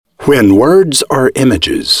When words are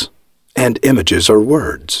images, and images are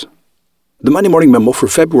words. The Monday Morning Memo for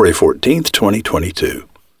February 14th, 2022.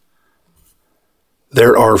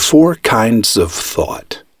 There are 4 kinds of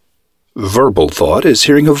thought. Verbal thought is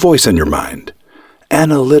hearing a voice in your mind.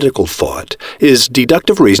 Analytical thought is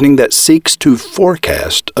deductive reasoning that seeks to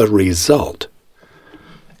forecast a result.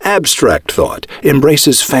 Abstract thought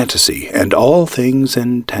embraces fantasy and all things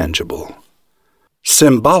intangible.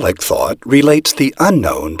 Symbolic thought relates the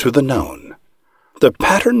unknown to the known. The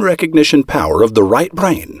pattern recognition power of the right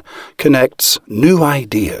brain connects new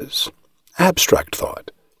ideas, abstract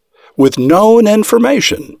thought, with known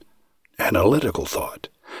information, analytical thought,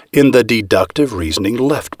 in the deductive reasoning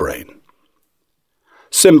left brain.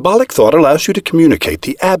 Symbolic thought allows you to communicate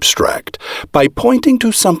the abstract by pointing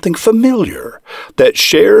to something familiar that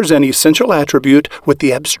shares an essential attribute with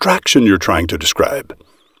the abstraction you're trying to describe.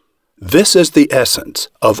 This is the essence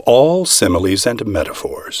of all similes and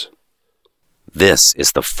metaphors. This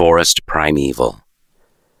is the forest primeval.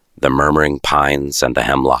 The murmuring pines and the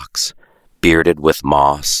hemlocks, bearded with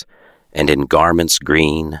moss, and in garments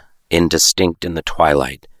green, indistinct in the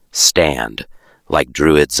twilight, stand, like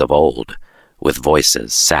druids of old, with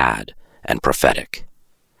voices sad and prophetic.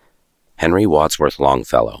 Henry Wadsworth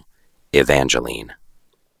Longfellow, Evangeline.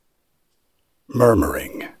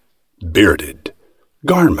 Murmuring, bearded,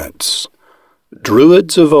 garments,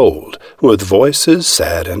 druids of old, with voices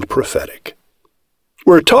sad and prophetic.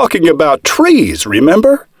 We're talking about trees,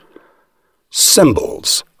 remember?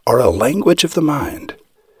 Symbols are a language of the mind,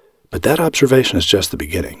 but that observation is just the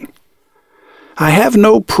beginning. I have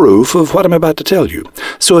no proof of what I'm about to tell you,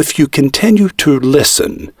 so if you continue to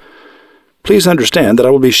listen, please understand that I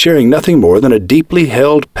will be sharing nothing more than a deeply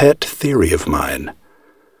held pet theory of mine.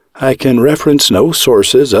 I can reference no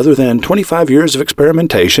sources other than 25 years of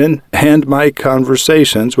experimentation and my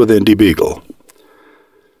conversations with Indy Beagle.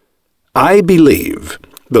 I believe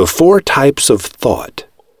the 4 types of thought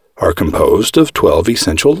are composed of 12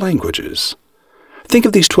 essential languages. Think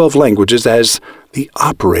of these 12 languages as the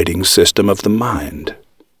operating system of the mind.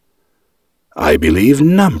 I believe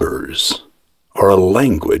numbers are a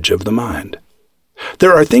language of the mind.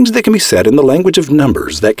 There are things that can be said in the language of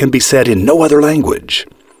numbers that can be said in no other language.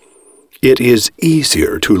 It is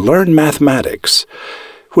easier to learn mathematics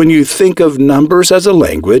when you think of numbers as a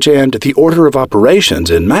language and the order of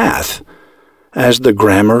operations in math as the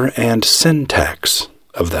grammar and syntax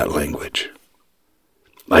of that language.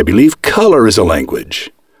 I believe color is a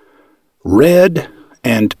language. Red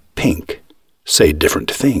and pink say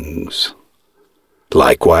different things.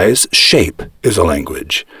 Likewise, shape is a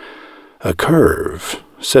language. A curve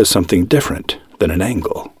says something different than an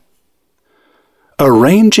angle.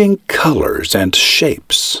 Arranging colors and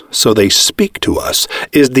shapes so they speak to us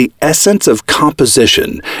is the essence of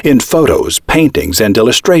composition in photos, paintings, and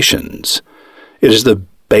illustrations. It is the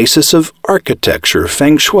basis of architecture,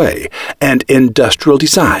 feng shui, and industrial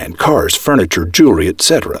design, cars, furniture, jewelry,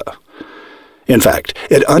 etc. In fact,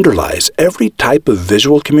 it underlies every type of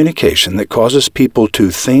visual communication that causes people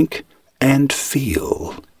to think and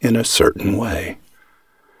feel in a certain way.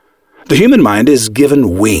 The human mind is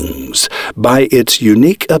given wings by its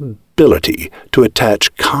unique ability to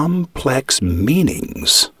attach complex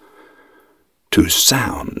meanings to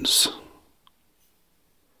sounds.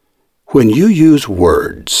 When you use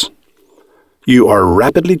words, you are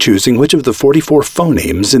rapidly choosing which of the 44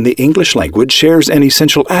 phonemes in the English language shares an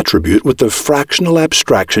essential attribute with the fractional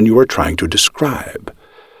abstraction you are trying to describe.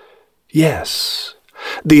 Yes,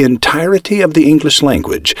 the entirety of the English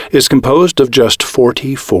language is composed of just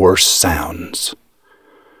 44 sounds.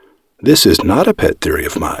 This is not a pet theory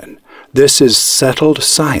of mine. This is settled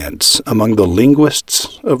science among the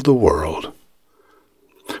linguists of the world.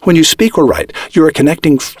 When you speak or write, you are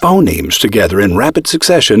connecting phonemes together in rapid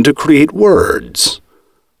succession to create words,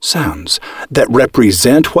 sounds, that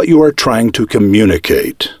represent what you are trying to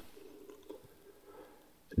communicate.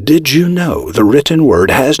 Did you know the written word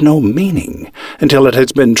has no meaning until it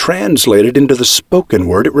has been translated into the spoken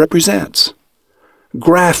word it represents?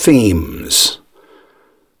 Graphemes,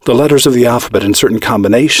 the letters of the alphabet and certain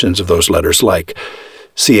combinations of those letters like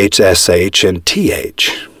CH, SH, and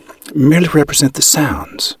TH, merely represent the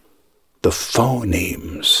sounds, the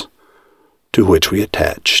phonemes, to which we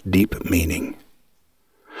attach deep meaning.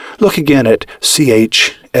 Look again at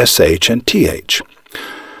CH, SH, and TH.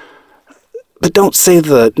 But don't say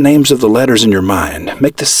the names of the letters in your mind.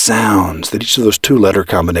 Make the sounds that each of those 2-letter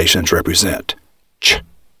combinations represent. Ch,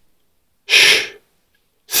 sh,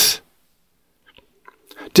 th.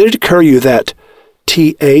 Did it occur to you that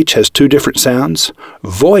TH has 2 different sounds?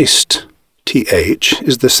 Voiced TH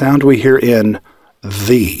is the sound we hear in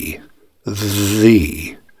the.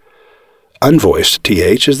 unvoiced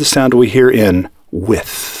TH is the sound we hear in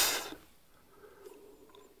with.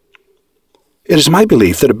 It is my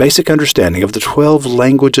belief that a basic understanding of the 12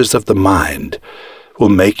 languages of the mind will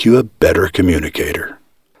make you a better communicator.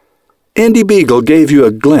 Andy Beagle gave you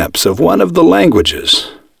a glimpse of one of the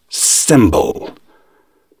languages, symbol,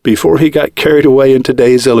 before he got carried away in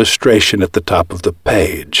today's illustration at the top of the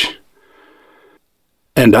page.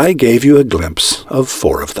 And I gave you a glimpse of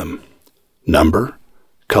 4 of them: number,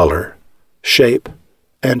 color, shape,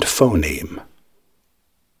 and phoneme.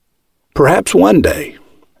 Perhaps one day,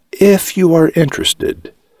 if you are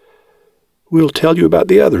interested, we'll tell you about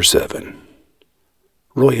the other 7.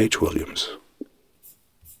 Roy H. Williams.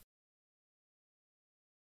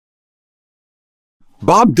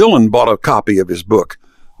 Bob Dylan bought a copy of his book.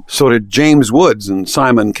 So did James Woods and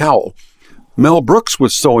Simon Cowell. Mel Brooks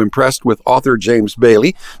was so impressed with author James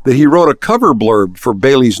Bailey that he wrote a cover blurb for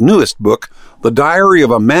Bailey's newest book, The Diary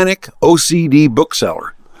of a Manic OCD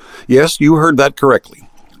Bookseller. Yes, you heard that correctly.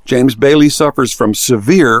 James Bailey suffers from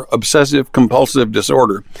severe obsessive-compulsive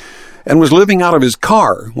disorder and was living out of his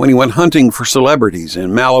car when he went hunting for celebrities in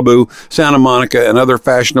Malibu, Santa Monica, and other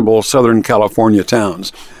fashionable Southern California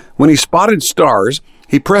towns. When he spotted stars,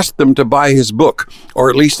 he pressed them to buy his book, or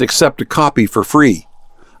at least accept a copy for free.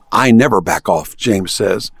 I never back off, James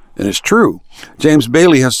says, and it's true. James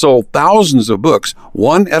Bailey has sold thousands of books,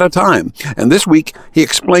 one at a time, and this week he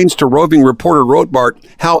explains to roving reporter Rothbart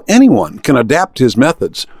how anyone can adapt his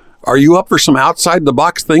methods. Are you up for some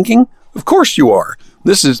outside-the-box thinking? Of course you are.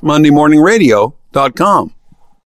 This is MondayMorningRadio.com.